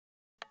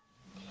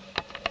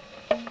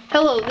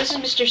Hello, this is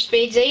Mr.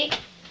 Spades 8,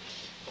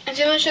 and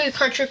today I'm going to show you a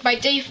card trick by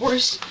Dave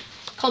Force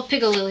called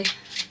Piccalilli.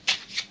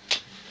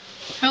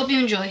 I hope you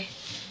enjoy.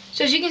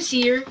 So as you can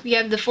see here, we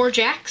have the 4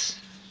 jacks.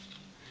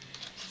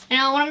 And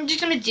now what I'm just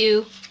going to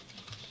do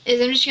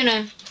is I'm just going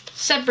to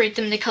separate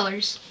them into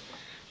colors.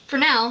 For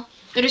now,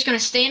 they're just going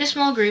to stay in a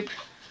small group,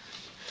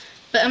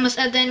 but towards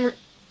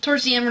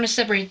the end we're going to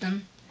separate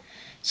them.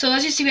 So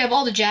as you see, we have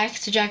all the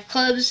jacks: the jack of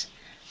clubs,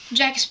 the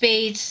jack of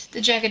spades,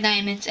 the jack of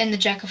diamonds, and the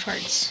jack of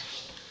hearts.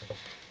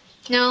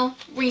 Now,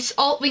 we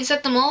can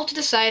set them all to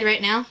the side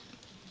right now, and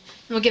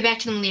we'll get back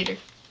to them later.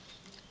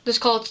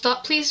 Just call it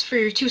stop, please, for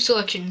your 2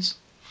 selections.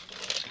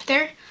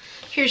 There,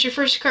 here's your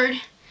first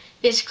card,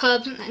 is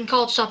club, and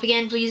call it stop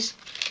again, please.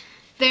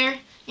 There,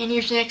 and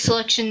here's the next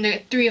selection,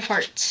 the 3 of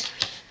hearts.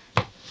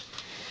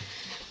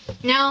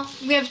 Now,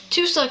 we have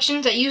 2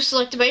 selections that you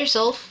selected by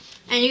yourself,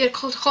 and you get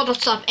called to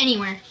stop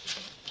anywhere.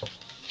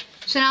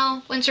 So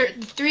now, we'll insert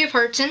the 3 of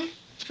hearts in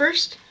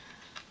first,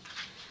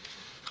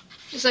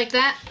 just like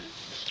that.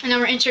 And now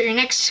we're going to insert your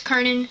next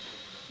card in,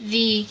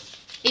 the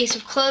ace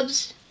of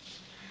clubs.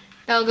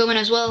 That'll go in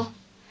as well.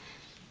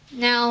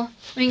 Now,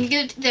 we can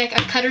give the deck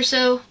a cut or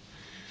so,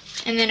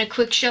 and then a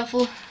quick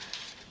shuffle.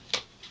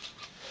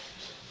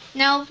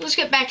 Now, let's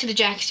get back to the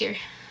jacks here.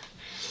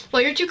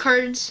 While your 2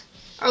 cards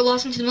are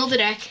lost into the middle of the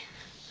deck,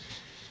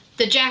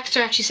 the jacks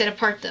are actually set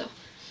apart though.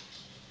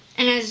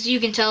 And as you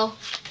can tell,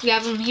 we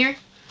have them here.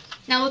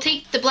 Now we'll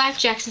take the black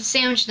jacks and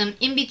sandwich them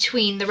in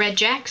between the red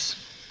jacks.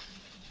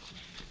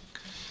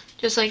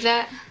 Just like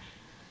that.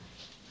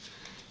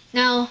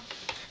 Now,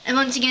 and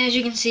once again, as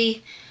you can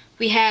see,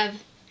 we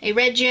have a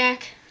red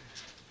jack,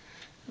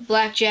 a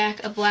black jack,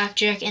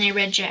 and a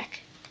red jack.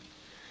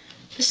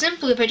 But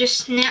simply, if I just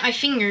snap my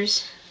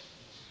fingers,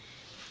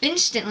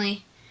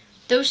 instantly,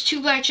 those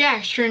 2 black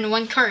jacks turn into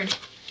 1 card,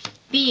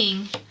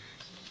 being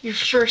your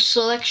first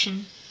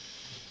selection.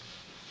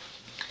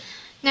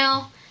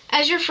 Now,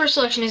 as your first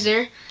selection is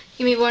there,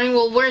 you may be wondering,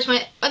 well, where's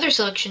my other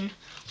selection?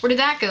 Where did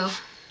that go?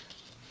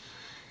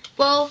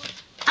 Well,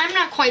 I'm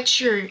not quite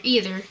sure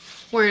either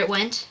where it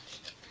went,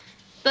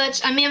 but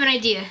I may have an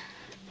idea.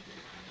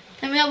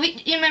 I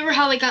mean, you remember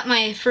how I got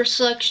my first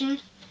selection?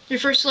 Your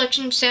first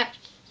selection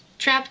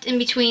trapped in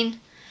between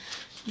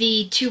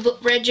the 2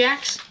 red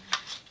jacks?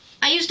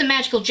 I used a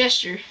magical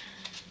gesture,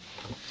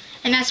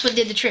 and that's what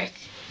did the trick.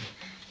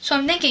 So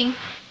I'm thinking,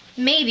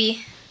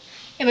 maybe,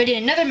 if I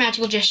did another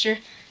magical gesture,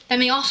 that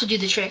may also do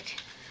the trick.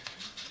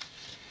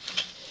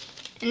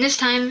 And this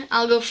time,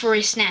 I'll go for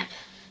a snap.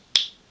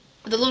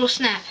 With a little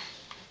snap.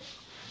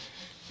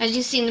 As you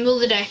can see in the middle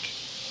of the deck,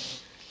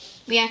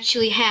 we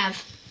actually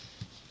have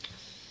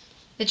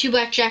the 2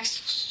 black jacks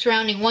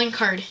surrounding 1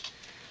 card.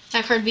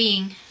 That card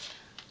being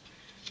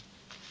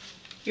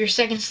your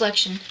second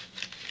selection,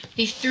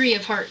 the 3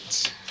 of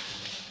hearts.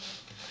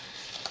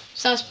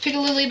 So that was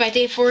Piccalilli by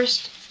Dave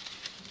Forrest.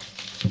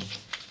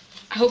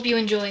 I hope you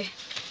enjoy.